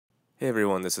Hey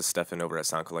everyone, this is Stefan over at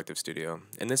SoundCollective Studio.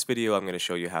 In this video, I'm going to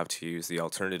show you how to use the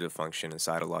alternative function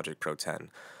inside of Logic Pro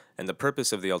 10. And the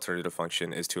purpose of the alternative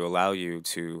function is to allow you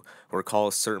to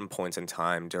recall certain points in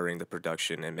time during the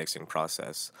production and mixing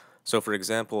process. So for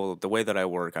example, the way that I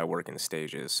work in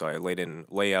stages. So I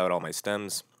lay out all my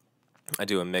stems, I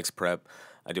do a mix prep,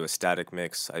 I do a static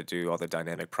mix, I do all the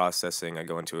dynamic processing, I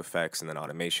go into effects and then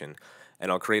automation.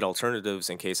 And I'll create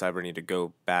alternatives in case I ever need to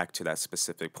go back to that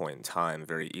specific point in time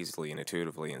very easily and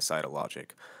intuitively inside of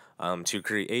Logic. To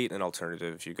create an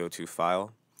alternative, you go to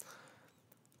File,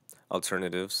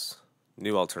 Alternatives,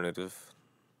 New Alternative,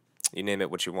 you name it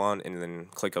what you want, and then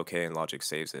click OK and Logic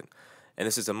saves it. And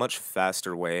this is a much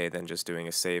faster way than just doing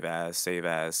a save as, save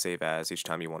as, save as each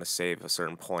time you want to save a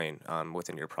certain point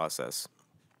within your process.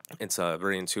 It's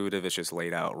very intuitive. It's just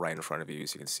laid out right in front of you.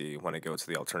 As you can see, when I go to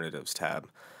the Alternatives tab,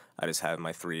 I just have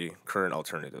my 3 current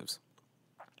alternatives.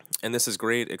 And this is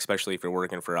great, especially if you're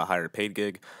working for a higher paid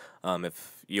gig.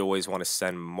 If you always want to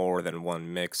send more than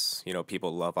one mix,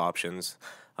 people love options.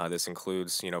 This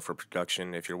includes, for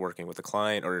production, if you're working with a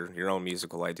client or your own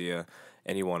musical idea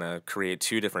and you want to create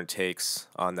 2 different takes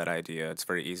on that idea, it's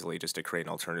very easily just to create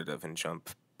an alternative and jump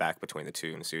back between the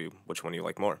 2 and see which one you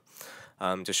like more.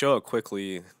 To show how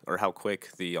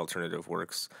quick the alternative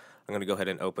works, I'm going to go ahead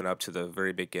and open up to the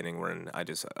very beginning when I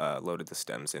just loaded the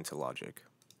stems into Logic.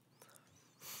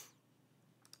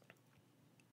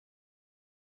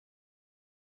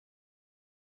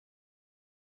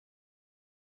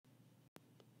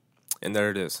 And there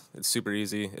it is. It's super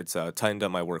easy. It's tightened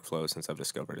up my workflow since I've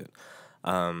discovered it.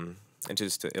 And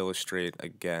just to illustrate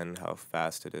again how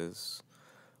fast it is,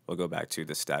 we'll go back to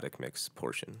the static mix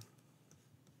portion.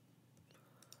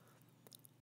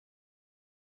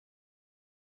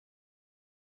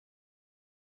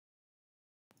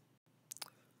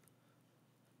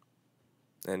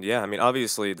 And yeah,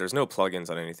 obviously there's no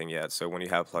plugins on anything yet, so when you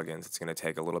have plugins, it's going to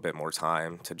take a little bit more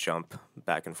time to jump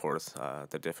back and forth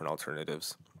the different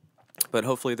alternatives. But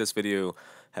hopefully this video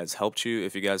has helped you.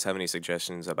 If you guys have any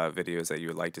suggestions about videos that you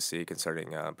would like to see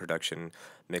concerning production,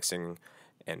 mixing,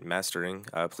 and mastering,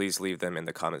 please leave them in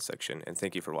the comment section. And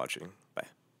thank you for watching. Bye.